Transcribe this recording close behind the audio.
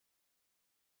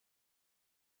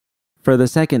For the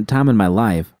second time in my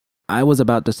life, I was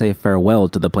about to say farewell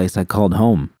to the place I called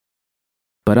home.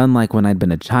 But unlike when I'd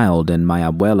been a child and my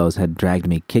abuelos had dragged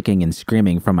me kicking and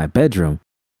screaming from my bedroom,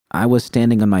 I was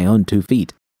standing on my own 2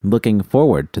 feet, looking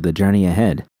forward to the journey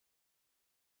ahead.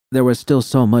 There was still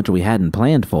so much we hadn't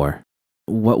planned for.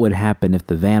 What would happen if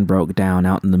the van broke down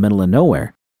out in the middle of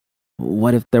nowhere?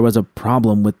 What if there was a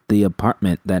problem with the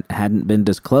apartment that hadn't been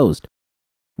disclosed?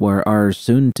 Were our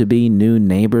soon-to-be new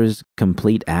neighbors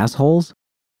complete assholes?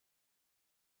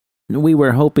 We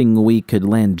were hoping we could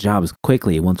land jobs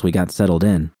quickly once we got settled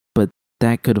in, but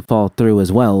that could fall through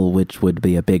as well, which would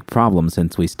be a big problem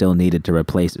since we still needed to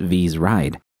replace V's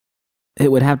ride.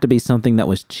 It would have to be something that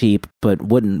was cheap but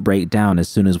wouldn't break down as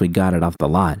soon as we got it off the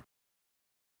lot.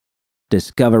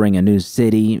 Discovering a new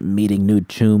city, meeting new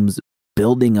chums,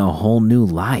 building a whole new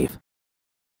life.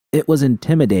 It was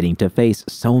intimidating to face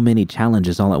so many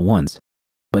challenges all at once,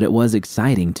 but it was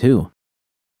exciting too.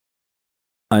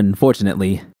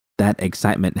 Unfortunately, that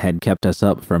excitement had kept us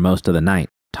up for most of the night,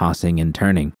 tossing and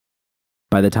turning.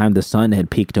 By the time the sun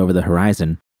had peeked over the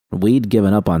horizon, we'd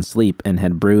given up on sleep and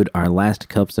had brewed our last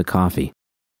cups of coffee.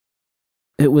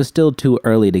 It was still too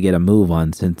early to get a move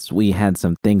on since we had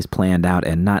some things planned out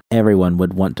and not everyone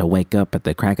would want to wake up at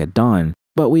the crack of dawn,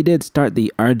 but we did start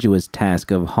the arduous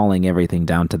task of hauling everything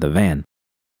down to the van.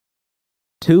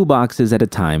 2 boxes at a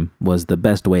time was the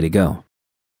best way to go.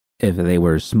 If they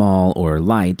were small or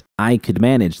light, I could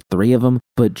manage 3 of them,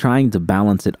 but trying to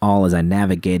balance it all as I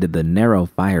navigated the narrow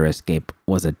fire escape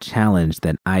was a challenge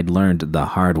that I'd learned the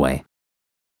hard way.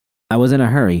 I was in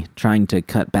a hurry, trying to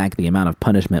cut back the amount of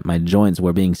punishment my joints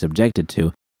were being subjected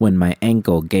to when my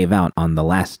ankle gave out on the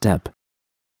last step.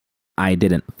 I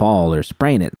didn't fall or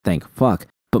sprain it, thank fuck,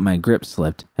 but my grip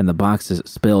slipped and the boxes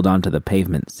spilled onto the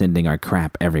pavement, sending our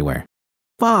crap everywhere.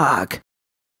 Fuck!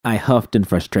 I huffed in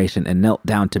frustration and knelt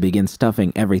down to begin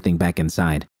stuffing everything back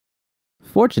inside.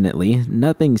 Fortunately,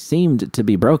 nothing seemed to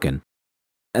be broken.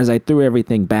 As I threw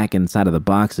everything back inside of the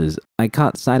boxes, I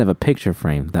caught sight of a picture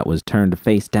frame that was turned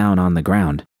face down on the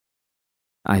ground.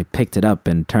 I picked it up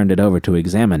and turned it over to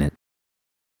examine it.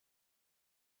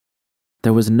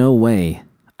 There was no way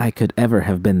I could ever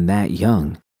have been that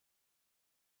young.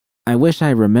 I wish I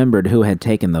remembered who had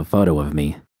taken the photo of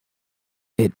me.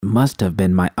 It must have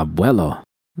been my abuelo.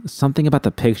 Something about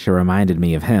the picture reminded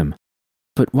me of him.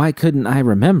 But why couldn't I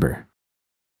remember?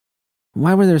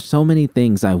 Why were there so many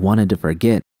things I wanted to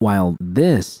forget, while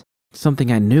this, something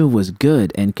I knew was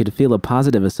good and could feel a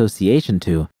positive association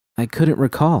to, I couldn't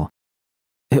recall?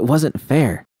 It wasn't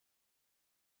fair.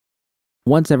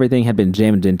 Once everything had been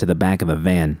jammed into the back of the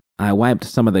van, I wiped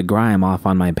some of the grime off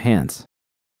on my pants.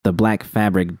 The black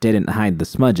fabric didn't hide the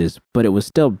smudges, but it was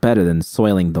still better than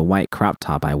soiling the white crop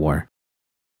top I wore.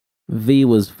 V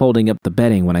was folding up the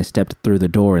bedding when I stepped through the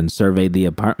door and surveyed the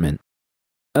apartment.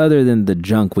 Other than the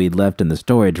junk we'd left in the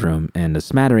storage room and a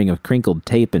smattering of crinkled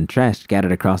tape and trash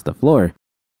scattered across the floor,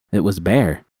 it was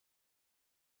bare.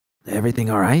 "Everything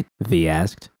all right?" V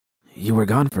asked. "You were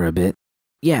gone for a bit."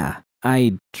 "Yeah,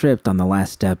 I tripped on the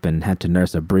last step and had to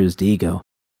nurse a bruised ego.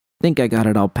 Think I got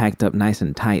it all packed up nice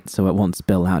and tight so it won't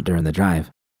spill out during the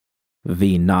drive."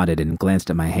 V nodded and glanced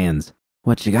at my hands.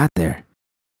 "What you got there?"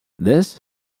 "This?"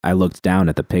 I looked down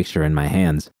at the picture in my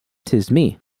hands. "'Tis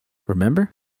me.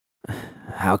 Remember?"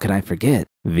 "How could I forget?"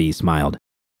 V smiled.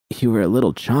 "You were a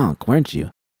little chonk, weren't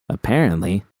you?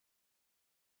 Apparently."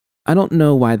 I don't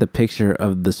know why the picture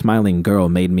of the smiling girl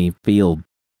made me feel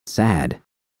sad.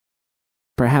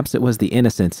 Perhaps it was the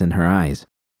innocence in her eyes,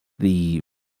 the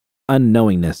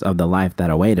unknowingness of the life that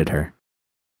awaited her.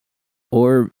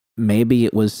 Or maybe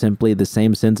it was simply the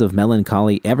same sense of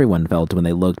melancholy everyone felt when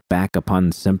they looked back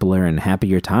upon simpler and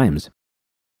happier times.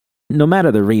 No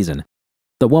matter the reason,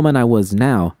 the woman I was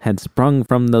now had sprung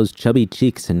from those chubby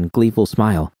cheeks and gleeful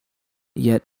smile.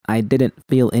 Yet I didn't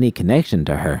feel any connection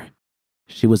to her.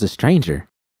 She was a stranger.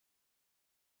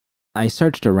 I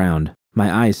searched around,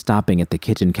 my eyes stopping at the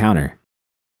kitchen counter.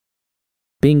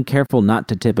 Being careful not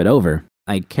to tip it over,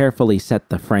 I carefully set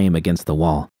the frame against the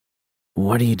wall.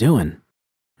 "What are you doing?"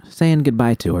 "Saying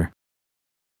goodbye to her."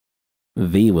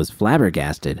 V was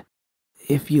flabbergasted.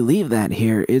 "If you leave that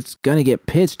here, it's gonna get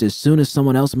pitched as soon as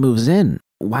someone else moves in.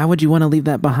 Why would you want to leave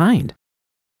that behind?"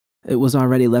 "It was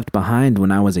already left behind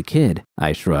when I was a kid,"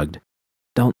 I shrugged.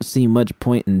 "Don't see much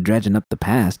point in dredging up the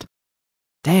past."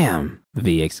 "Damn,"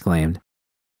 V exclaimed.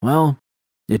 "Well,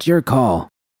 it's your call,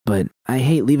 but I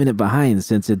hate leaving it behind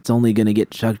since it's only gonna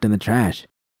get chucked in the trash.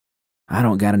 I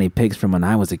don't got any pics from when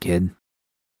I was a kid."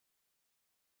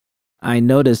 I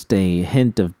noticed a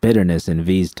hint of bitterness in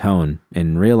V's tone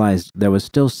and realized there was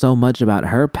still so much about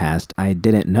her past I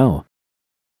didn't know.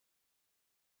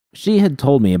 She had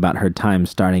told me about her time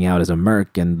starting out as a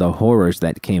merc and the horrors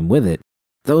that came with it.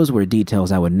 Those were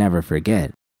details I would never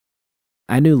forget.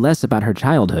 I knew less about her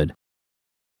childhood.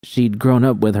 She'd grown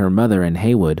up with her mother in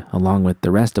Haywood along with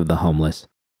the rest of the homeless.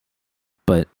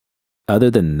 But other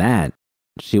than that,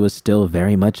 she was still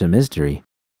very much a mystery.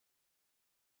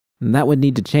 That would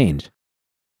need to change.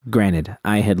 Granted,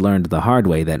 I had learned the hard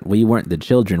way that we weren't the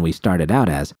children we started out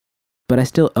as, but I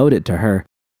still owed it to her,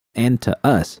 and to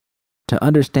us, to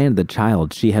understand the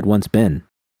child she had once been.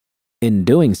 In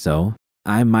doing so,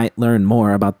 I might learn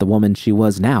more about the woman she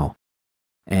was now,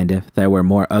 and if there were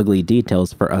more ugly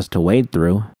details for us to wade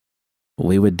through,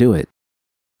 we would do it,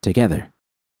 together.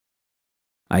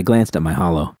 I glanced at my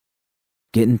holo.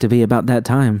 Getting to be about that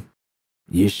time.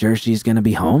 You sure she's gonna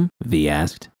be home? V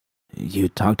asked. You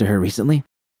talked to her recently?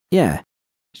 Yeah,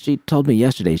 she told me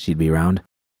yesterday she'd be around.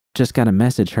 Just gotta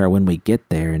message her when we get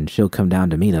there and she'll come down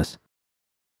to meet us.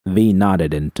 V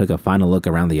nodded and took a final look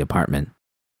around the apartment.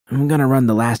 I'm gonna run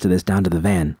the last of this down to the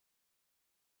van.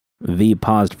 V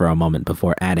paused for a moment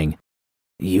before adding,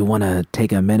 You wanna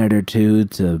take a minute or two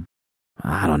to,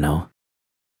 I don't know,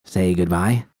 say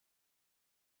goodbye?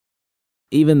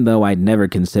 Even though I'd never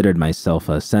considered myself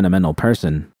a sentimental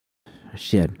person,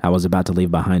 shit, I was about to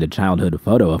leave behind a childhood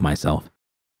photo of myself.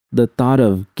 The thought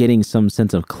of getting some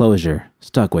sense of closure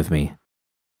stuck with me.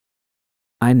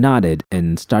 I nodded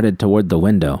and started toward the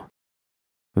window.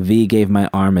 V gave my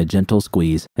arm a gentle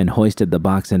squeeze and hoisted the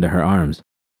box into her arms.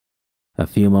 A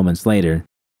few moments later,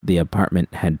 the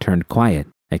apartment had turned quiet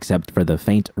except for the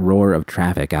faint roar of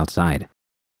traffic outside.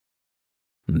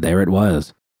 There it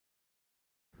was.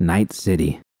 Night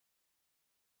City.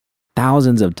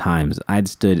 Thousands of times I'd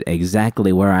stood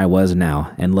exactly where I was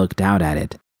now and looked out at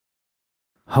it.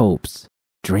 Hopes,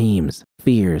 dreams,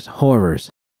 fears, horrors.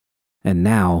 And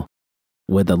now,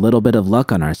 with a little bit of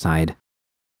luck on our side,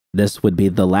 this would be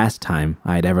the last time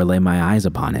I'd ever lay my eyes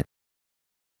upon it.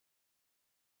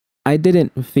 I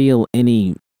didn't feel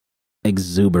any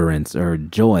exuberance or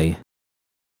joy,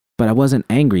 but I wasn't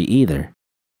angry either.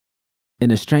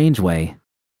 In a strange way,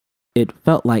 it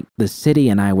felt like the city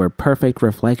and I were perfect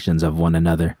reflections of one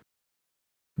another.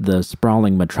 The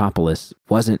sprawling metropolis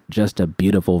wasn't just a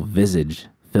beautiful visage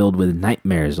filled with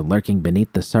nightmares lurking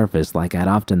beneath the surface like I'd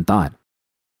often thought.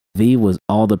 V was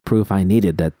all the proof I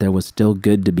needed that there was still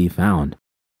good to be found.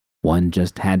 One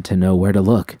just had to know where to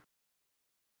look.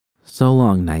 So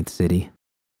long, Night City.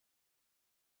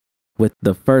 With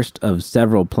the first of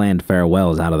several planned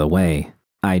farewells out of the way,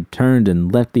 I turned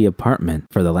and left the apartment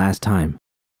for the last time,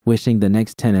 wishing the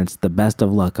next tenants the best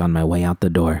of luck on my way out the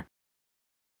door.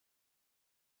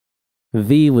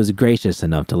 V was gracious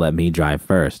enough to let me drive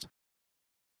first.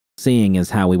 Seeing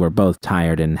as how we were both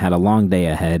tired and had a long day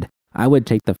ahead, I would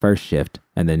take the first shift,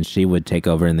 and then she would take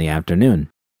over in the afternoon.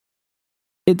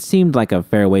 It seemed like a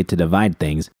fair way to divide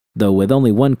things, though with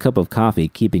only one cup of coffee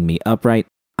keeping me upright,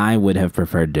 I would have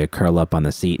preferred to curl up on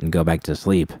the seat and go back to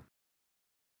sleep.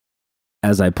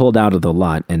 As I pulled out of the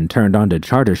lot and turned onto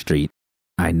Charter Street,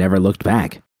 I never looked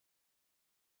back.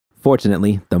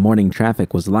 Fortunately, the morning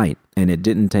traffic was light, and it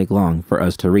didn't take long for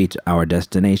us to reach our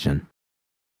destination.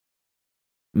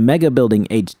 Mega Building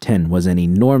H10 was an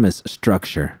enormous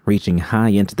structure reaching high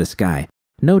into the sky,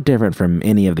 no different from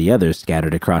any of the others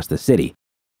scattered across the city.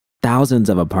 Thousands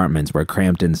of apartments were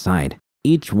cramped inside,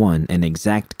 each one an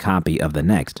exact copy of the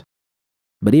next.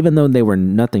 But even though they were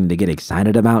nothing to get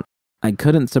excited about, I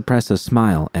couldn't suppress a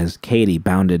smile as Katie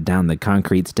bounded down the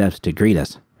concrete steps to greet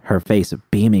us, her face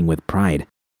beaming with pride.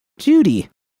 Judy!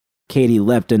 Katie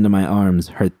leapt into my arms,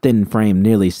 her thin frame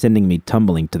nearly sending me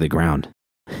tumbling to the ground.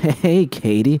 Hey,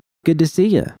 Katie. Good to see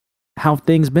you. How've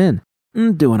things been?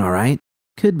 Doing all right.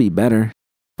 Could be better.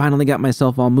 Finally got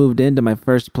myself all moved into my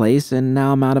first place, and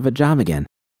now I'm out of a job again.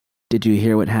 Did you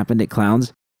hear what happened at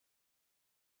Clown's?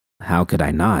 How could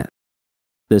I not?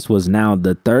 This was now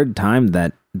the third time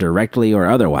that, directly or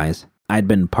otherwise, I'd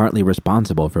been partly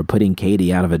responsible for putting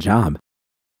Katie out of a job.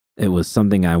 It was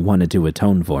something I wanted to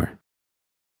atone for.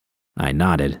 I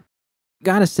nodded.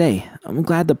 Gotta say, I'm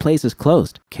glad the place is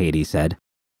closed, Katie said.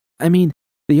 I mean,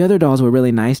 the other dolls were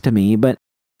really nice to me, but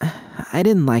I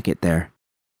didn't like it there.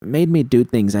 It made me do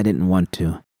things I didn't want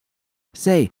to.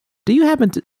 Say, do you happen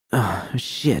to... Oh,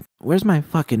 shit, where's my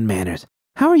fucking manners?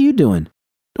 How are you doing?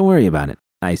 Don't worry about it,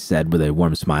 I said with a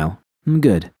warm smile. I'm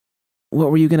good. What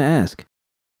were you gonna ask?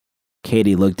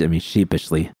 Katie looked at me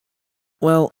sheepishly.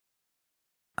 Well,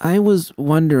 I was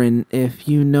wondering if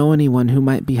you know anyone who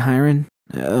might be hiring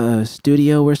a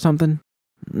studio or something.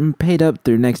 I'm paid up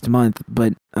through next month,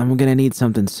 but I'm gonna need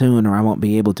something soon or I won't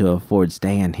be able to afford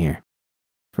staying here.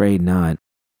 Afraid not.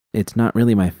 It's not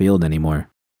really my field anymore.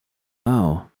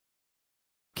 Oh.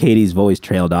 Katie's voice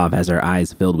trailed off as her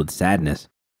eyes filled with sadness.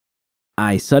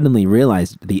 I suddenly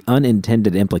realized the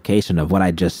unintended implication of what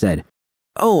I'd just said.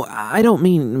 Oh, I don't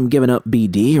mean giving up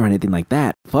BD or anything like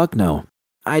that. Fuck no.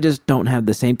 I just don't have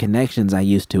the same connections I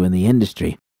used to in the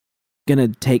industry. Gonna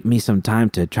take me some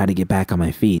time to try to get back on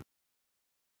my feet.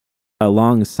 A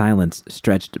long silence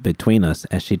stretched between us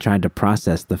as she tried to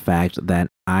process the fact that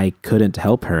I couldn't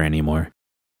help her anymore.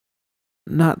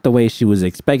 Not the way she was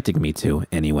expecting me to,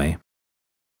 anyway.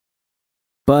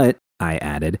 But, I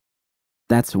added,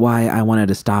 that's why I wanted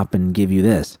to stop and give you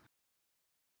this.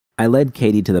 I led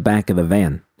Katie to the back of the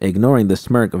van, ignoring the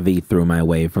smirk V threw my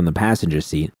way from the passenger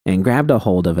seat, and grabbed a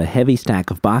hold of a heavy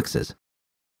stack of boxes.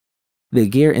 The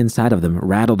gear inside of them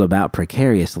rattled about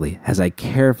precariously as I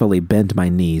carefully bent my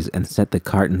knees and set the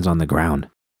cartons on the ground.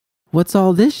 What's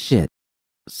all this shit?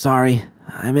 Sorry,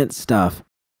 I meant stuff.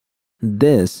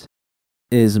 This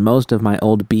is most of my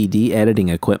old BD editing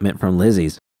equipment from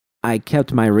Lizzie's. I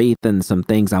kept my wreath and some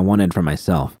things I wanted for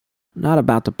myself. Not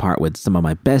about to part with some of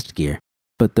my best gear,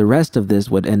 but the rest of this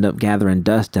would end up gathering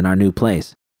dust in our new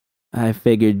place. I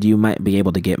figured you might be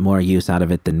able to get more use out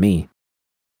of it than me.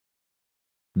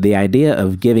 The idea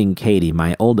of giving Katie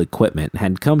my old equipment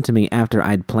had come to me after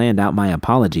I'd planned out my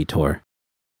apology tour.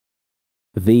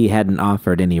 V hadn't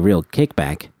offered any real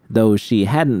kickback, though she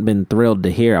hadn't been thrilled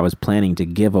to hear I was planning to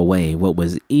give away what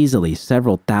was easily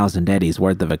several thousand eddies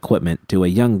worth of equipment to a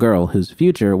young girl whose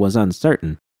future was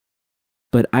uncertain.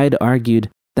 But I'd argued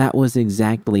that was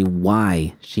exactly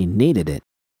why she needed it.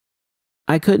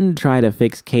 I couldn't try to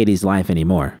fix Katie's life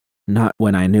anymore, not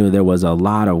when I knew there was a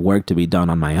lot of work to be done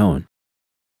on my own.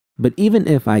 But even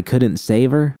if I couldn't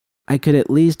save her, I could at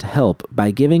least help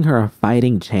by giving her a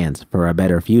fighting chance for a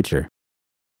better future.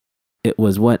 It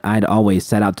was what I'd always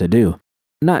set out to do,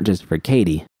 not just for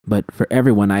Katie, but for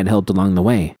everyone I'd helped along the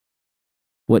way.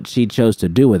 What she chose to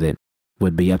do with it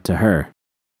would be up to her.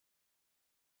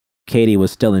 Katie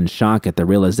was still in shock at the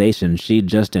realization she'd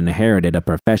just inherited a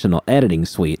professional editing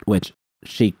suite, which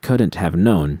she couldn't have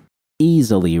known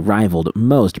easily rivaled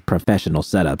most professional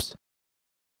setups.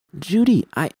 Judy,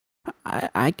 I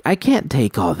can't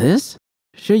take all this.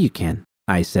 Sure you can,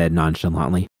 I said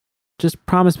nonchalantly. Just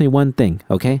promise me one thing,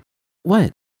 okay?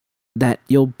 What? That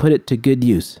you'll put it to good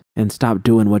use and stop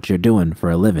doing what you're doing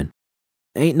for a living.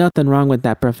 Ain't nothing wrong with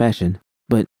that profession,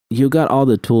 but you got all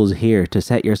the tools here to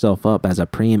set yourself up as a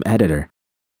preem editor.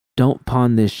 Don't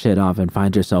pawn this shit off and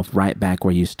find yourself right back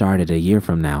where you started a year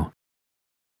from now.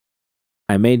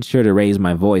 I made sure to raise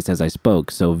my voice as I spoke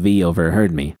so V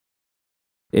overheard me.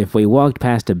 If we walked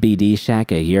past a BD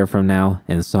shack a year from now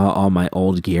and saw all my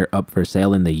old gear up for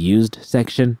sale in the used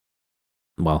section,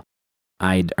 well,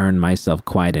 I'd earn myself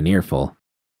quite an earful.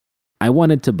 I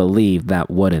wanted to believe that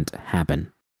wouldn't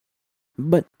happen.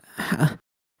 But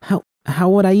how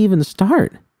would I even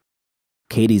start?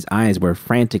 Katie's eyes were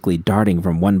frantically darting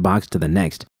from one box to the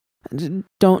next.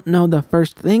 Don't know the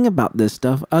first thing about this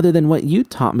stuff other than what you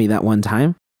taught me that one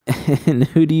time. And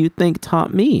who do you think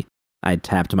taught me? I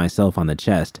tapped myself on the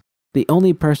chest. The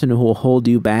only person who will hold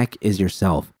you back is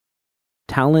yourself.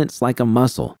 Talent's like a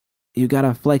muscle. You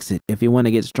gotta flex it if you want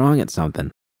to get strong at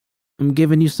something. I'm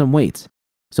giving you some weights.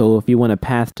 So if you want a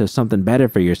path to something better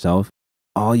for yourself,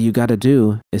 all you gotta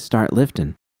do is start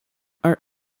lifting.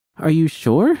 Are you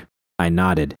sure? I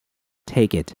nodded.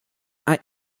 Take it.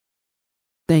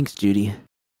 Thanks, Judy.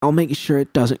 I'll make sure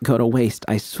it doesn't go to waste,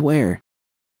 I swear.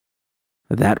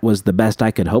 That was the best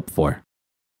I could hope for.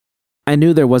 I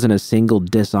knew there wasn't a single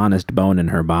dishonest bone in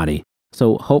her body,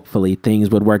 so hopefully things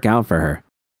would work out for her.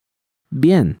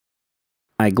 Bien.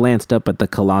 I glanced up at the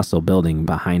colossal building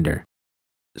behind her.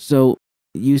 So,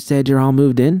 you said you're all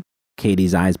moved in?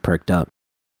 Katie's eyes perked up.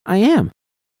 I am.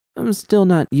 I'm still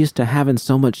not used to having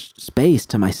so much space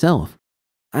to myself.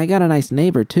 I got a nice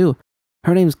neighbor, too.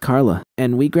 Her name's Carla,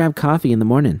 and we grab coffee in the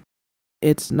morning.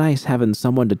 It's nice having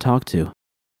someone to talk to.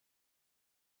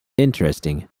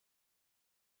 Interesting.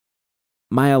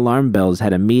 My alarm bells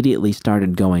had immediately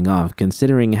started going off,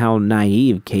 considering how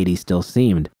naive Katie still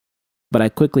seemed. But I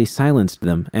quickly silenced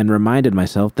them and reminded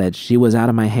myself that she was out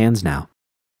of my hands now.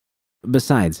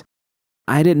 Besides,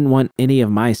 I didn't want any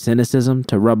of my cynicism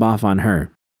to rub off on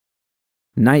her.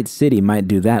 Night City might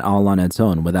do that all on its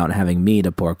own without having me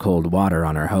to pour cold water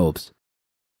on her hopes.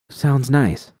 Sounds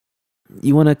nice.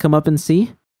 You want to come up and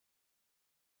see?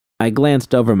 I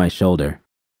glanced over my shoulder.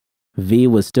 V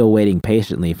was still waiting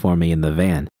patiently for me in the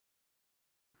van.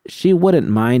 She wouldn't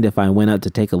mind if I went up to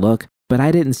take a look, but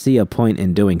I didn't see a point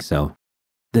in doing so.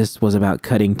 This was about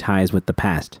cutting ties with the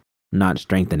past, not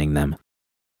strengthening them.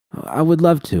 I would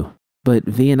love to, but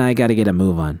V and I gotta get a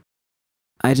move on.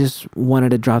 I just wanted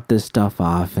to drop this stuff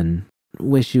off and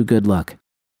wish you good luck.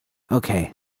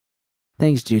 Okay.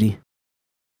 Thanks, Judy.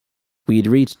 We'd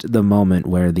reached the moment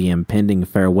where the impending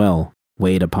farewell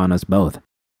weighed upon us both.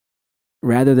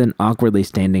 Rather than awkwardly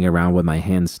standing around with my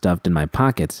hands stuffed in my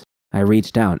pockets, I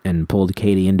reached out and pulled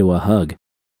Katie into a hug.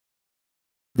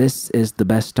 This is the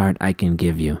best start I can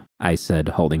give you, I said,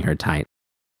 holding her tight.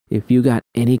 If you got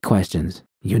any questions,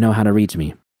 you know how to reach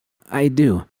me. I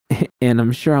do, and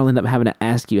I'm sure I'll end up having to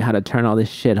ask you how to turn all this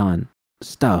shit on.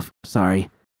 Sorry.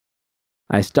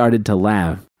 I started to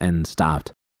laugh and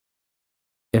stopped.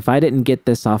 If I didn't get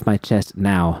this off my chest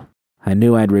now, I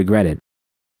knew I'd regret it.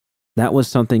 That was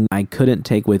something I couldn't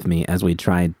take with me as we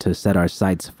tried to set our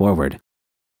sights forward.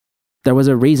 There was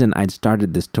a reason I'd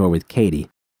started this tour with Katie.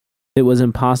 It was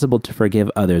impossible to forgive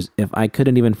others if I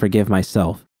couldn't even forgive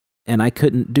myself, and I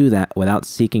couldn't do that without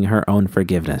seeking her own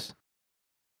forgiveness.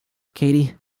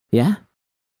 Katie, yeah?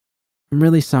 I'm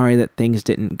really sorry that things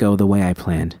didn't go the way I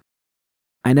planned.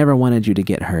 I never wanted you to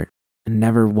get hurt, and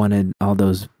never wanted all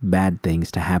those bad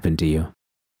things to happen to you.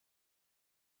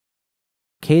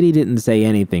 Katie didn't say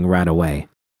anything right away.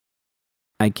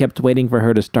 I kept waiting for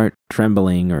her to start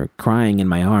trembling or crying in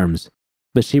my arms,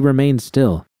 but she remained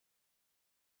still.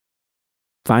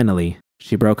 Finally,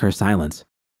 she broke her silence.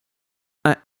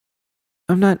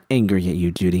 I'm not angry at you,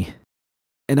 Judy,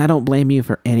 and I don't blame you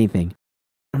for anything.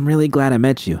 I'm really glad I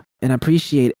met you, and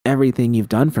appreciate everything you've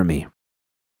done for me.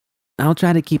 I'll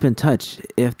try to keep in touch,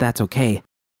 if that's okay,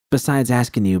 besides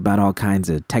asking you about all kinds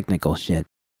of technical shit.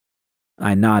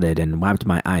 I nodded and wiped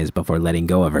my eyes before letting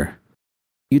go of her.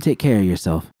 You take care of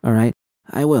yourself, all right?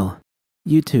 I will.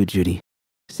 You too, Judy.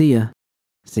 See ya.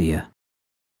 See ya.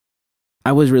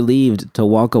 I was relieved to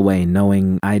walk away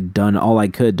knowing I'd done all I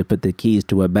could to put the keys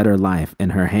to a better life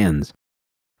in her hands.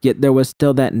 Yet there was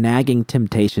still that nagging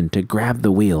temptation to grab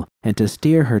the wheel and to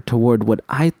steer her toward what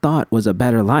I thought was a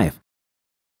better life.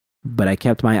 But I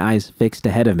kept my eyes fixed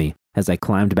ahead of me as I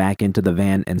climbed back into the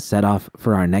van and set off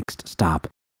for our next stop.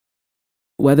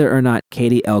 Whether or not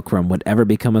Katie Elkram would ever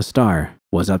become a star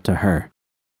was up to her.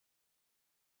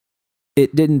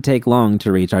 It didn't take long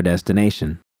to reach our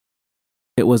destination.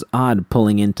 It was odd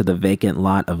pulling into the vacant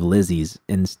lot of Lizzie's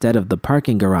instead of the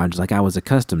parking garage like I was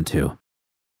accustomed to.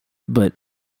 But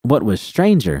what was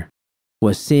stranger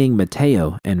was seeing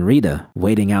Mateo and Rita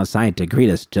waiting outside to greet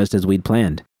us just as we'd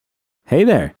planned. Hey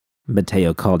there,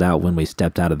 Mateo called out when we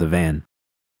stepped out of the van.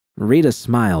 Rita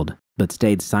smiled, but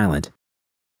stayed silent.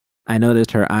 I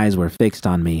noticed her eyes were fixed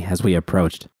on me as we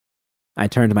approached. I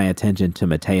turned my attention to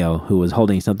Mateo, who was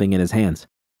holding something in his hands.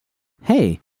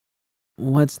 Hey,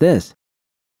 what's this?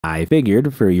 I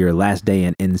figured for your last day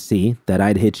in NC that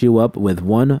I'd hit you up with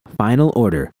one final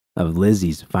order of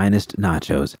Lizzie's finest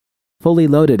nachos, fully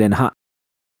loaded and hot.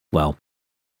 Well,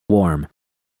 warm,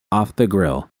 off the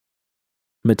grill.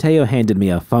 Mateo handed me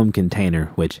a foam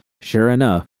container, which, sure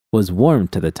enough, was warm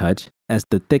to the touch as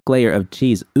the thick layer of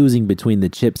cheese oozing between the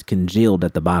chips congealed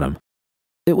at the bottom.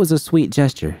 It was a sweet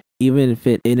gesture, even if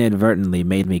it inadvertently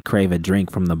made me crave a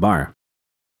drink from the bar.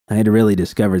 I had really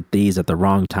discovered these at the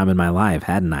wrong time in my life,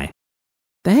 hadn't I?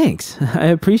 Thanks, I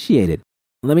appreciate it.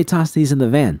 Let me toss these in the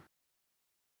van.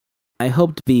 I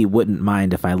hoped V wouldn't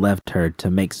mind if I left her to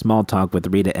make small talk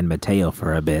with Rita and Mateo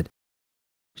for a bit.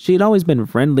 She'd always been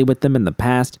friendly with them in the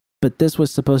past, but this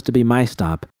was supposed to be my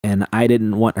stop, and I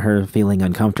didn't want her feeling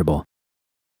uncomfortable.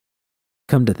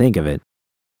 Come to think of it,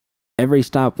 every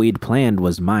stop we'd planned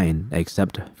was mine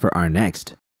except for our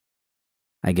next.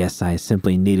 I guess I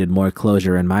simply needed more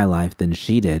closure in my life than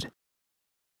she did.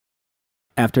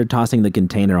 After tossing the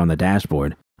container on the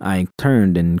dashboard, I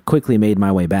turned and quickly made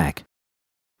my way back.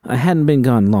 I hadn't been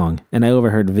gone long, and I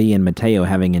overheard V and Mateo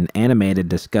having an animated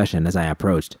discussion as I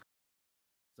approached.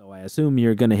 So I assume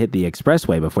you're gonna hit the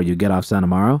expressway before you get off Santa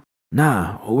Mauro?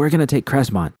 Nah, we're gonna take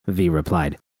Crestmont, V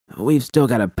replied. We've still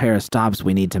got a pair of stops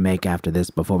we need to make after this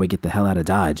before we get the hell out of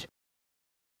Dodge.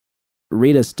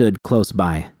 Rita stood close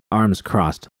by, arms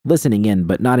crossed, listening in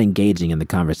but not engaging in the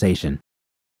conversation.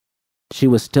 She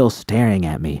was still staring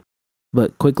at me,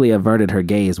 but quickly averted her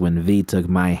gaze when V took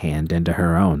my hand into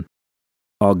her own.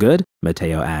 All good?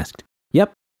 Mateo asked.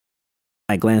 Yep.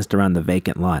 I glanced around the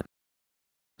vacant lot.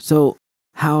 So,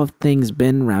 how have things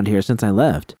been around here since I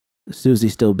left? Susie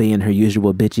still being her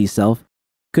usual bitchy self?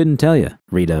 Couldn't tell you,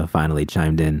 Rita finally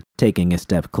chimed in, taking a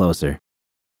step closer.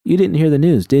 You didn't hear the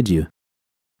news, did you?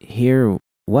 Hear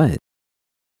what?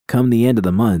 Come the end of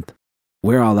the month,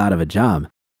 we're all out of a job.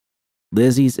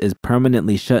 Lizzie's is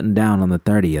permanently shutting down on the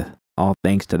 30th, all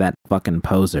thanks to that fucking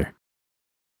poser.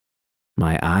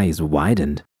 My eyes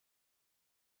widened.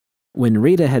 When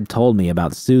Rita had told me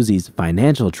about Susie's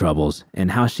financial troubles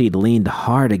and how she'd leaned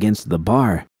hard against the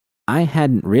bar, I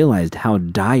hadn't realized how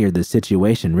dire the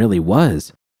situation really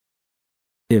was.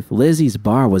 If Lizzie's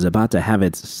bar was about to have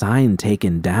its sign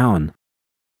taken down.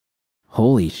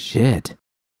 Holy shit.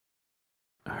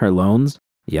 Her loans?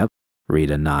 Yep,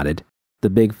 Rita nodded. The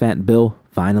big fat bill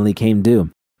finally came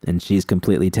due, and she's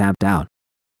completely tapped out.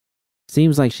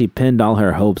 Seems like she pinned all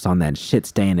her hopes on that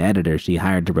shit-stain editor she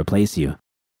hired to replace you.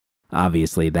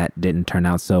 Obviously, that didn't turn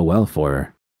out so well for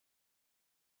her.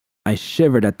 I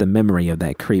shivered at the memory of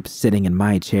that creep sitting in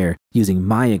my chair, using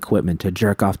my equipment to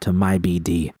jerk off to my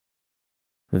BD.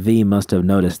 V must have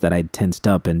noticed that I'd tensed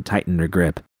up and tightened her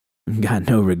grip. Got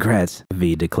no regrets,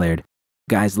 V declared.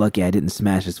 Guy's lucky I didn't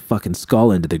smash his fucking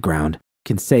skull into the ground.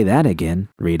 Can say that again,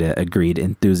 Rita agreed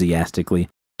enthusiastically.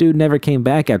 Dude never came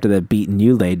back after that beating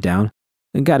you laid down.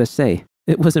 And gotta say,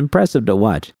 it was impressive to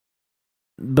watch.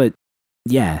 But,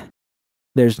 yeah,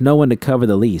 there's no one to cover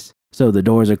the lease, so the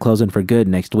doors are closing for good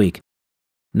next week.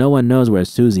 No one knows where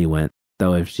Susie went,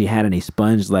 though if she had any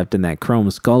sponge left in that chrome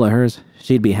skull of hers,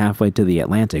 she'd be halfway to the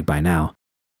Atlantic by now.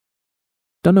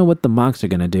 Don't know what the Mocs are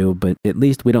gonna do, but at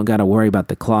least we don't gotta worry about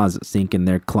the claws sinking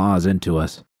their claws into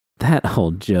us. That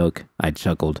old joke, I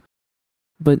chuckled.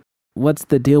 But what's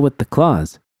the deal with the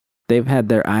claws? They've had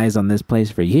their eyes on this place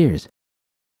for years.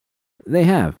 They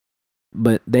have,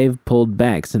 but they've pulled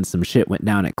back since some shit went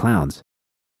down at Cloud's.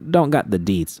 Don't got the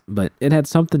deets, but it had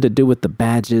something to do with the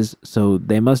badges, so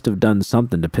they must have done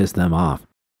something to piss them off.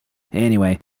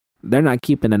 Anyway, they're not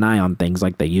keeping an eye on things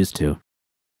like they used to.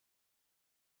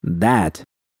 That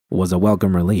was a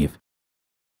welcome relief.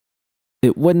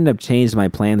 It wouldn't have changed my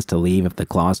plans to leave if the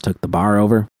claws took the bar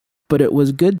over, but it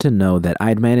was good to know that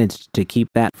I'd managed to keep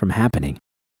that from happening,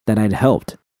 that I'd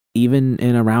helped, even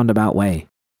in a roundabout way.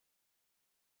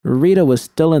 Rita was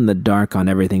still in the dark on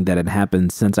everything that had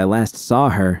happened since I last saw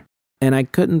her, and I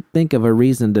couldn't think of a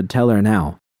reason to tell her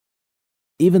now.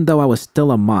 Even though I was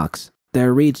still a Mox,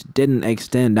 their reach didn't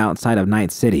extend outside of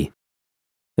Night City.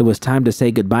 It was time to say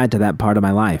goodbye to that part of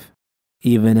my life,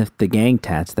 even if the gang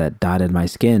tats that dotted my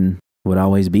skin would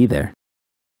always be there.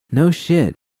 No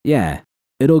shit, yeah,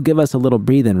 it'll give us a little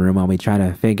breathing room while we try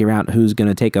to figure out who's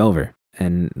gonna take over,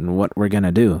 and what we're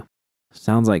gonna do.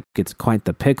 Sounds like it's quite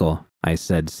the pickle, I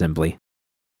said simply.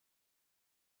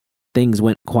 Things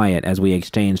went quiet as we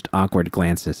exchanged awkward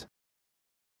glances.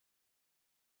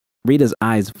 Rita's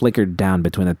eyes flickered down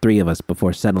between the three of us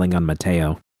before settling on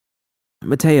Mateo.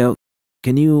 Mateo,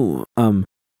 can you,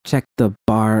 check the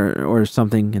bar or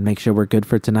something and make sure we're good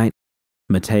for tonight?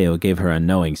 Mateo gave her a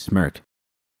knowing smirk.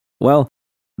 Well,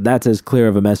 that's as clear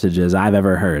of a message as I've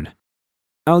ever heard.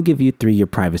 I'll give you three your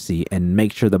privacy and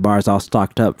make sure the bar's all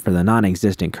stocked up for the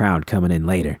non-existent crowd coming in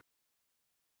later.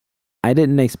 I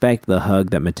didn't expect the hug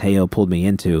that Mateo pulled me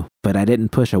into, but I didn't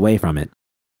push away from it.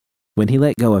 When he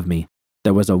let go of me,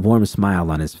 there was a warm smile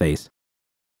on his face.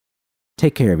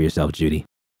 Take care of yourself, Judy.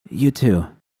 You too.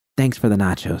 Thanks for the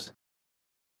nachos.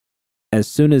 As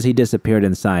soon as he disappeared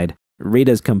inside,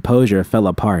 Rita's composure fell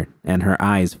apart and her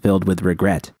eyes filled with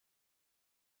regret.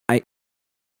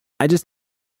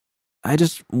 I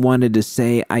just wanted to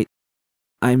say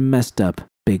I messed up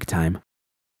big time.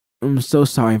 I'm so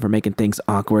sorry for making things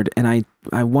awkward, and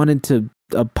I wanted to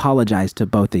apologize to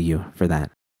both of you for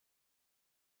that.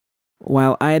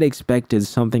 While I had expected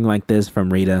something like this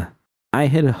from Rita, I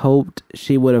had hoped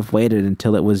she would have waited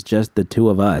until it was just the two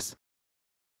of us.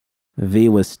 V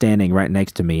was standing right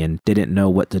next to me and didn't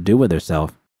know what to do with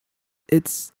herself.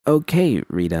 It's okay,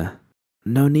 Rita.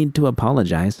 No need to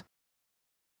apologize.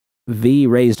 V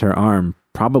raised her arm,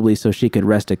 probably so she could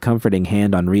rest a comforting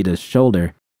hand on Rita's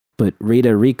shoulder, but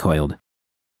Rita recoiled,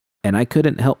 and I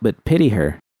couldn't help but pity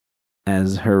her,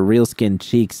 as her real-skin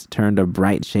cheeks turned a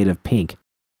bright shade of pink.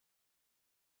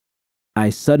 I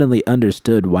suddenly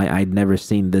understood why I'd never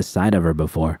seen this side of her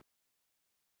before.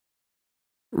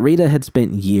 Rita had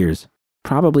spent years,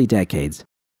 probably decades,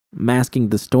 masking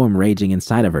the storm raging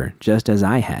inside of her just as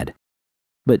I had,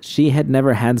 but she had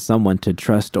never had someone to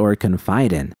trust or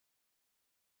confide in.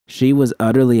 She was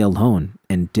utterly alone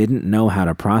and didn't know how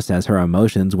to process her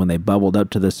emotions when they bubbled up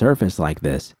to the surface like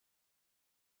this.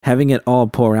 Having it all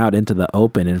pour out into the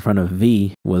open in front of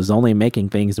V was only making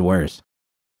things worse.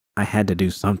 I had to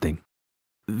do something.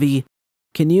 V,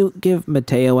 can you give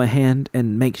Mateo a hand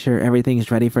and make sure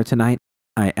everything's ready for tonight?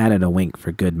 I added a wink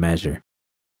for good measure.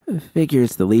 Figure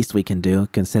it's the least we can do,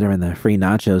 considering the free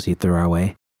nachos he threw our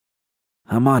way.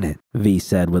 I'm on it, V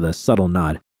said with a subtle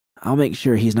nod. I'll make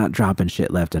sure he's not dropping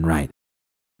shit left and right.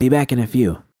 Be back in a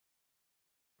few.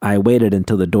 I waited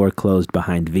until the door closed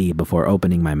behind V before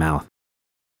opening my mouth.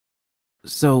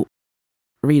 So,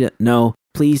 Rita, no,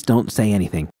 please don't say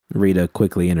anything, Rita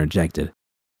quickly interjected.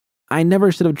 I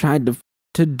never should have tried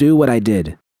to do what I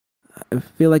did. I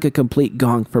feel like a complete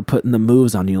gonk for putting the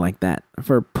moves on you like that,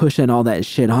 for pushing all that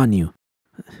shit on you.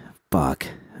 Fuck.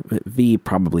 V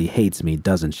probably hates me,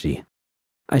 doesn't she?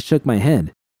 I shook my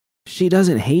head. She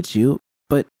doesn't hate you,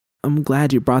 but I'm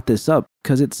glad you brought this up,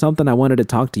 because it's something I wanted to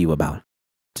talk to you about.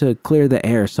 To clear the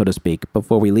air, so to speak,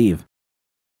 before we leave.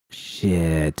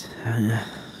 Shit.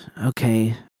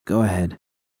 Okay, go ahead.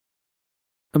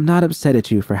 I'm not upset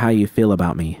at you for how you feel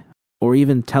about me, or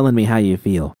even telling me how you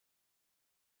feel.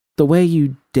 The way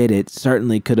you did it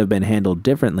certainly could have been handled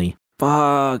differently.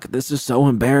 Fuck, this is so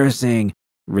embarrassing.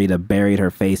 Rita buried her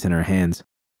face in her hands.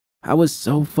 I was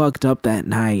so fucked up that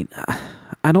night.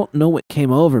 I don't know what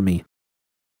came over me.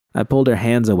 I pulled her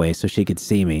hands away so she could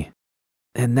see me.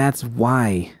 And that's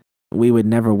why we would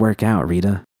never work out,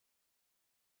 Rita.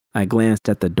 I glanced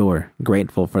at the door,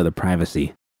 grateful for the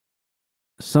privacy.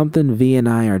 Something V and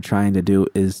I are trying to do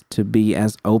is to be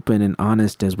as open and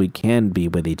honest as we can be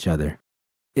with each other.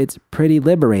 It's pretty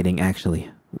liberating,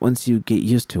 actually, once you get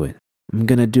used to it. I'm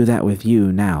gonna do that with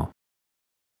you now.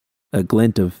 A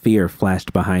glint of fear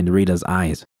flashed behind Rita's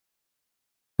eyes.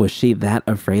 Was she that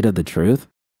afraid of the truth?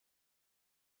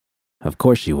 Of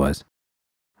course she was.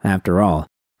 After all,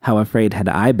 how afraid had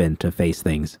I been to face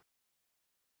things?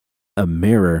 A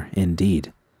mirror,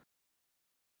 indeed.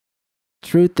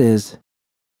 Truth is,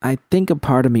 I think a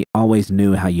part of me always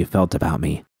knew how you felt about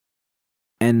me.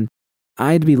 And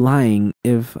I'd be lying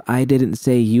if I didn't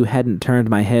say you hadn't turned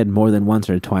my head more than once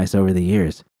or twice over the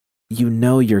years. You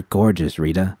know you're gorgeous,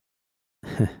 Rita.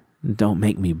 Don't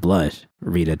make me blush,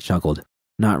 Rita chuckled,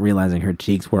 not realizing her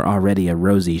cheeks were already a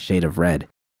rosy shade of red.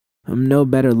 I'm no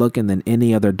better looking than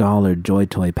any other doll or joy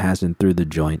toy passing through the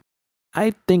joint.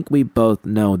 I think we both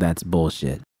know that's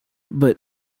bullshit. But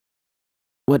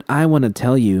what I want to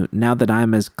tell you, now that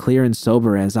I'm as clear and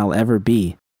sober as I'll ever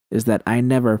be, is that I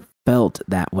never felt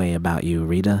that way about you,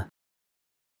 Rita.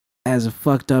 As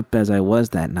fucked up as I was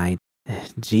that night,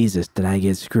 Jesus, did I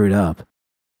get screwed up.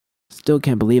 Still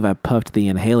can't believe I puffed the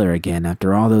inhaler again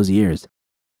after all those years.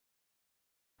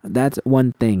 That's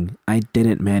one thing I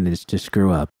didn't manage to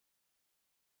screw up.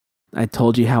 I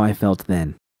told you how I felt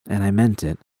then, and I meant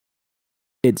it.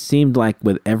 It seemed like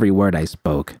with every word I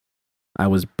spoke, I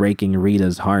was breaking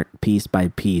Rita's heart piece by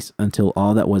piece until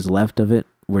all that was left of it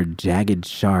were jagged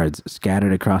shards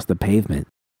scattered across the pavement.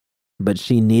 But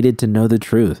she needed to know the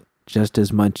truth just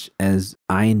as much as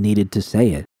I needed to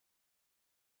say it.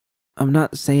 I'm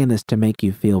not saying this to make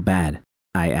you feel bad,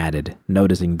 I added,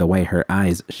 noticing the way her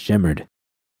eyes shimmered.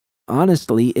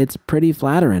 Honestly, it's pretty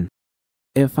flattering.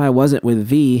 If I wasn't with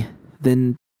V,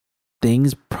 then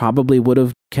things probably would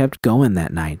have kept going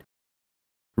that night.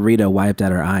 Rita wiped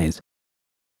at her eyes.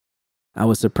 I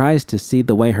was surprised to see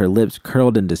the way her lips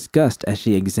curled in disgust as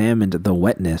she examined the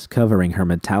wetness covering her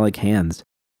metallic hands.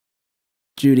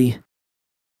 Judy,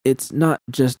 it's not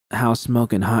just how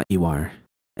smoking hot you are.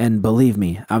 And believe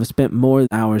me, I've spent more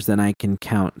hours than I can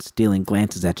count stealing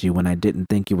glances at you when I didn't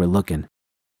think you were looking.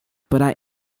 But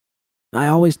I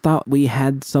always thought we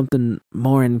had something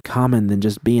more in common than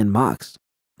just being mocks.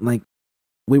 Like,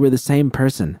 we were the same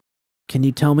person. Can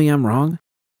you tell me I'm wrong?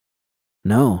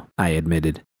 No, I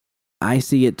admitted. I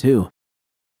see it too.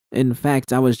 In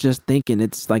fact, I was just thinking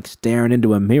it's like staring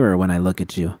into a mirror when I look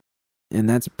at you. And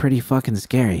that's pretty fucking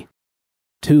scary.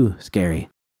 Too scary.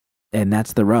 And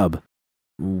that's the rub.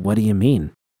 What do you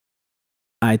mean?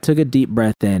 I took a deep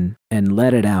breath in and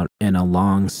let it out in a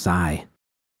long sigh.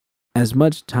 As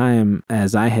much time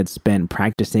as I had spent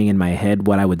practicing in my head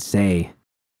what I would say,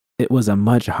 it was a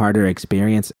much harder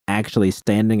experience actually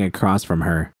standing across from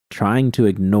her, trying to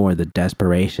ignore the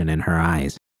desperation in her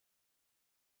eyes.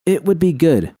 It would be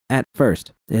good, at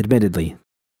first, admittedly.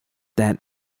 That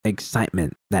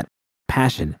excitement, that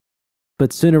passion.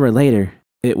 But sooner or later,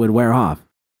 it would wear off.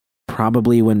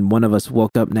 Probably when one of us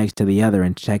woke up next to the other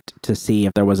and checked to see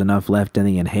if there was enough left in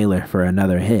the inhaler for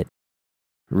another hit.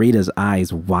 Rita's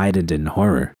eyes widened in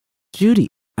horror. Judy!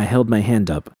 I held my hand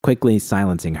up, quickly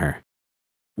silencing her.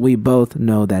 We both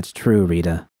know that's true,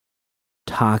 Rita.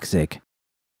 Toxic.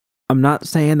 I'm not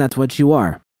saying that's what you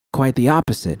are. Quite the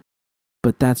opposite.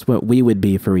 But that's what we would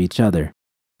be for each other.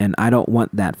 And I don't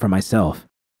want that for myself.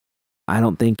 I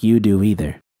don't think you do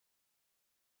either.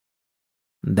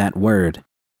 That word,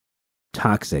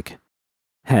 toxic,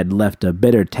 had left a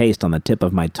bitter taste on the tip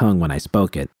of my tongue when I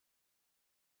spoke it.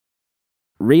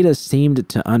 Rita seemed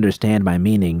to understand my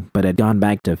meaning, but had gone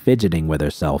back to fidgeting with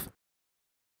herself.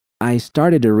 I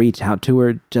started to reach out to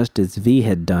her just as V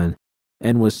had done,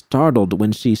 and was startled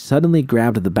when she suddenly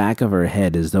grabbed the back of her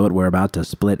head as though it were about to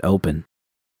split open.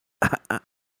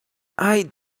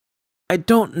 I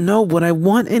don't know what I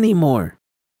want anymore.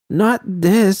 Not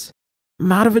this.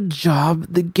 I'm out of a job,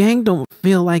 the gang don't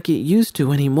feel like it used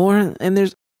to anymore, and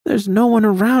there's no one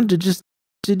around to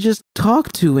just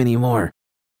talk to anymore.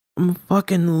 I'm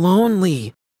fucking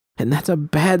lonely, and that's a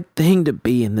bad thing to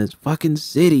be in this fucking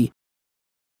city."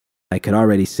 I could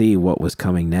already see what was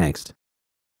coming next.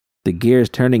 The gears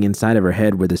turning inside of her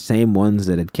head were the same ones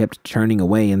that had kept churning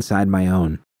away inside my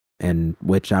own, and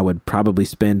which I would probably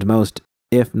spend most,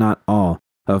 if not all,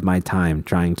 of my time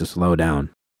trying to slow down.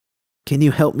 "Can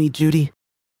you help me, Judy?"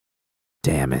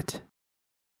 Damn it.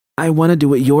 "I want to do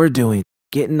what you're doing,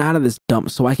 getting out of this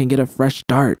dump so I can get a fresh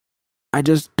start. I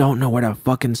just don't know where to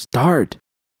fucking start.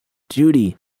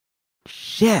 Judy.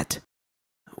 Shit.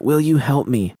 Will you help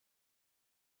me?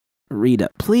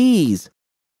 Rita, please."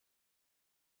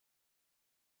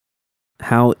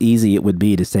 How easy it would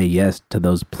be to say yes to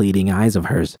those pleading eyes of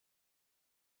hers.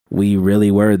 We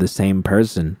really were the same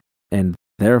person, and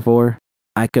therefore,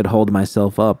 I could hold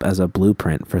myself up as a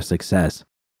blueprint for success.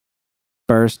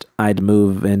 First, I'd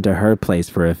move into her place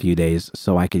for a few days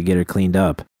so I could get her cleaned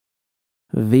up.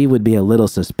 V would be a little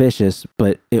suspicious,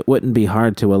 but it wouldn't be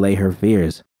hard to allay her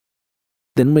fears.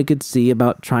 Then we could see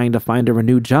about trying to find her a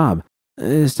new job,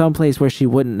 someplace where she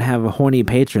wouldn't have horny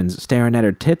patrons staring at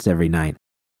her tits every night.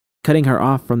 Cutting her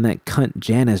off from that cunt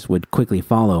Janice would quickly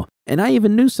follow, and I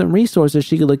even knew some resources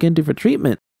she could look into for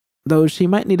treatment, though she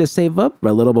might need to save up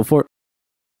a little before.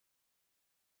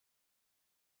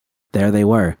 There they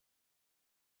were.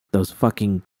 Those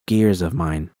fucking gears of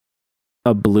mine.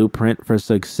 A blueprint for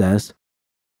success?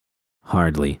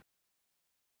 Hardly.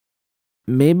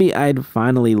 Maybe I'd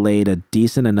finally laid a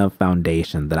decent enough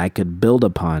foundation that I could build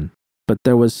upon, but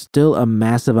there was still a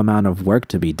massive amount of work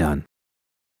to be done.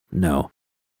 No,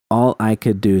 all I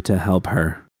could do to help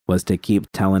her was to keep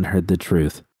telling her the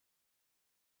truth.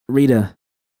 "Rita,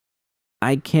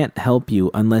 I can't help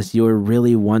you unless you're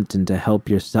really wanting to help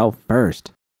yourself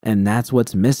first, and that's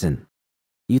what's missing.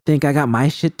 You think I got my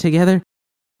shit together?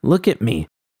 Look at me.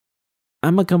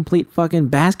 I'm a complete fucking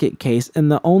basket case, and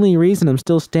the only reason I'm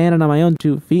still standing on my own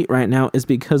 2 feet right now is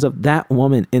because of that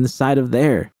woman inside of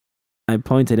there." I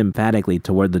pointed emphatically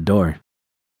toward the door.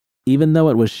 Even though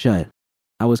it was shut,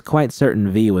 I was quite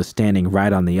certain V was standing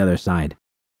right on the other side.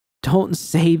 "Don't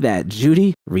say that,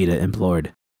 Judy," Rita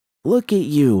implored. "Look at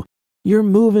you. You're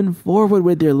moving forward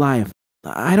with your life.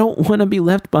 I don't want to be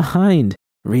left behind.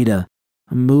 Rita,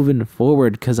 I'm moving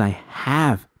forward because I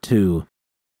have to.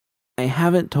 I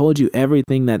haven't told you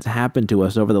everything that's happened to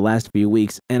us over the last few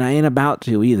weeks, and I ain't about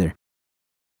to either.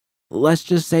 Let's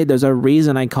just say there's a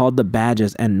reason I called the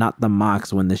badges and not the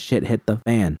mocks when the shit hit the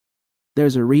fan.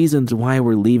 There's reasons why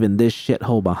we're leaving this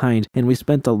shithole behind, and we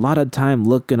spent a lot of time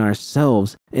looking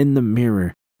ourselves in the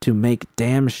mirror to make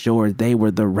damn sure they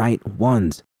were the right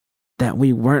ones. That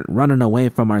we weren't running away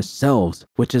from ourselves,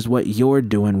 which is what you're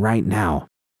doing right now."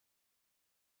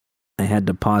 I had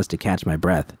to pause to catch my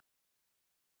breath.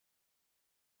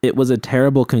 It was a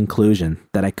terrible conclusion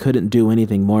that I couldn't do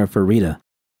anything more for Rita,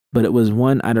 but it was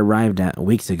one I'd arrived at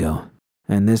weeks ago,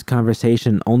 and this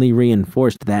conversation only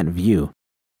reinforced that view.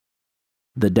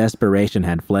 The desperation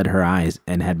had fled her eyes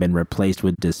and had been replaced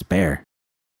with despair.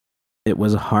 It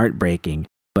was heartbreaking,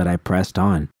 but I pressed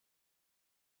on.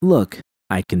 "Look,"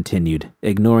 I continued,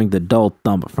 ignoring the dull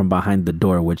thump from behind the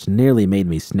door which nearly made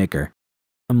me snicker.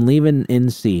 "I'm leaving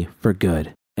NC for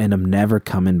good, and I'm never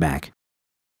coming back.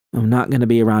 I'm not going to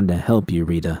be around to help you,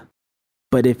 Rita.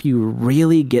 But if you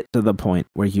really get to the point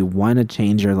where you want to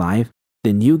change your life,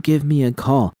 then you give me a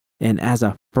call, and as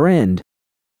a friend,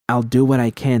 I'll do what I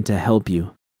can to help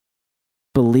you.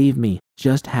 Believe me,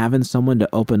 just having someone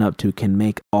to open up to can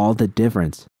make all the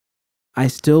difference. I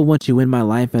still want you in my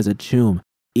life as a chum,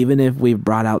 even if we've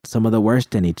brought out some of the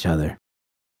worst in each other."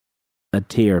 A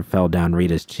tear fell down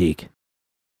Rita's cheek.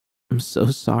 "I'm so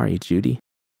sorry, Judy."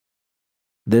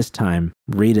 This time,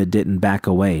 Rita didn't back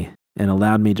away and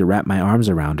allowed me to wrap my arms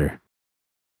around her.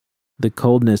 The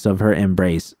coldness of her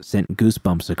embrace sent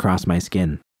goosebumps across my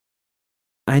skin.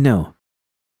 "I know,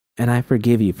 and I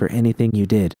forgive you for anything you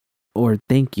did, or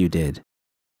think you did.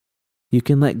 You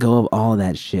can let go of all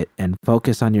that shit and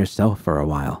focus on yourself for a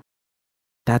while.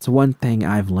 That's one thing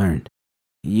I've learned.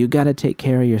 You gotta take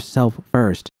care of yourself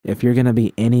first if you're gonna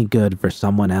be any good for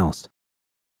someone else."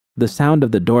 The sound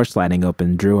of the door sliding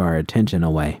open drew our attention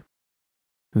away.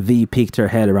 V peeked her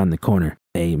head around the corner,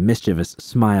 a mischievous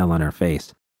smile on her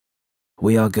face.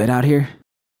 "We all good out here?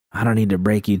 I don't need to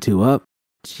break you two up.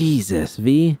 Jesus,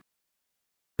 V."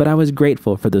 But I was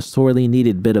grateful for the sorely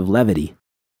needed bit of levity.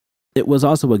 It was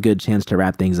also a good chance to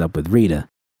wrap things up with Rita.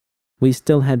 We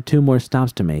still had 2 more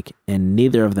stops to make, and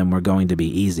neither of them were going to be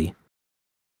easy.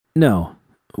 "No,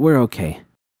 we're okay,"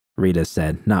 Rita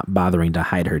said, not bothering to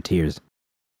hide her tears.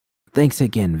 Thanks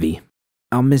again, V.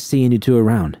 I'll miss seeing you two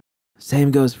around.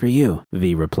 Same goes for you,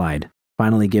 V replied,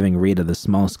 finally giving Rita the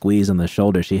small squeeze on the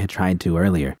shoulder she had tried to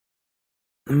earlier.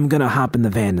 I'm gonna hop in the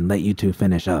van and let you two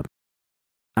finish up.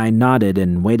 I nodded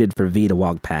and waited for V to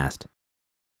walk past.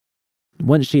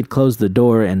 Once she'd closed the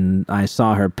door and I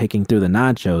saw her picking through the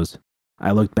nachos,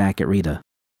 I looked back at Rita.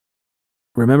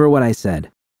 Remember what I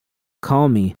said. Call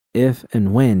me if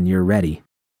and when you're ready.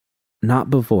 Not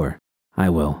before. I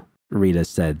will, Rita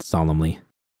said solemnly.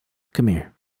 Come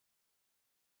here.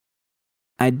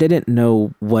 I didn't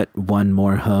know what one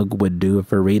more hug would do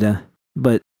for Rita,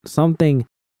 but something,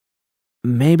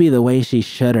 maybe the way she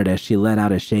shuddered as she let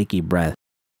out a shaky breath,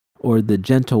 or the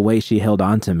gentle way she held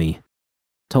on to me,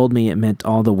 told me it meant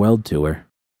all the world to her.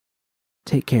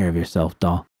 Take care of yourself,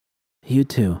 doll. You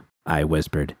too, I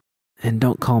whispered. And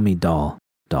don't call me doll,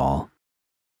 doll.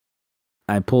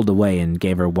 I pulled away and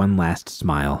gave her one last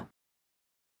smile.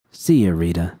 See ya,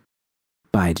 Rita.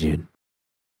 Bye, Jude.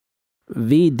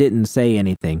 V didn't say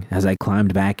anything as I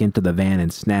climbed back into the van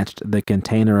and snatched the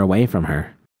container away from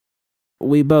her.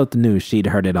 We both knew she'd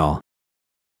heard it all.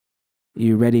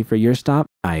 You ready for your stop?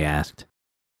 I asked.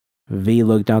 V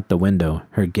looked out the window,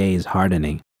 her gaze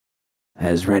hardening.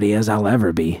 As ready as I'll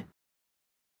ever be.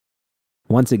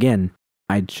 Once again,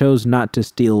 I chose not to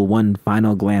steal one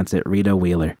final glance at Rita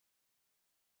Wheeler.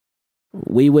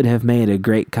 We would have made a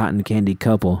great cotton candy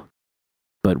couple,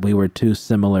 but we were too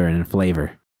similar in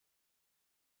flavor.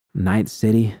 Night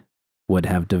City would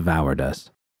have devoured us.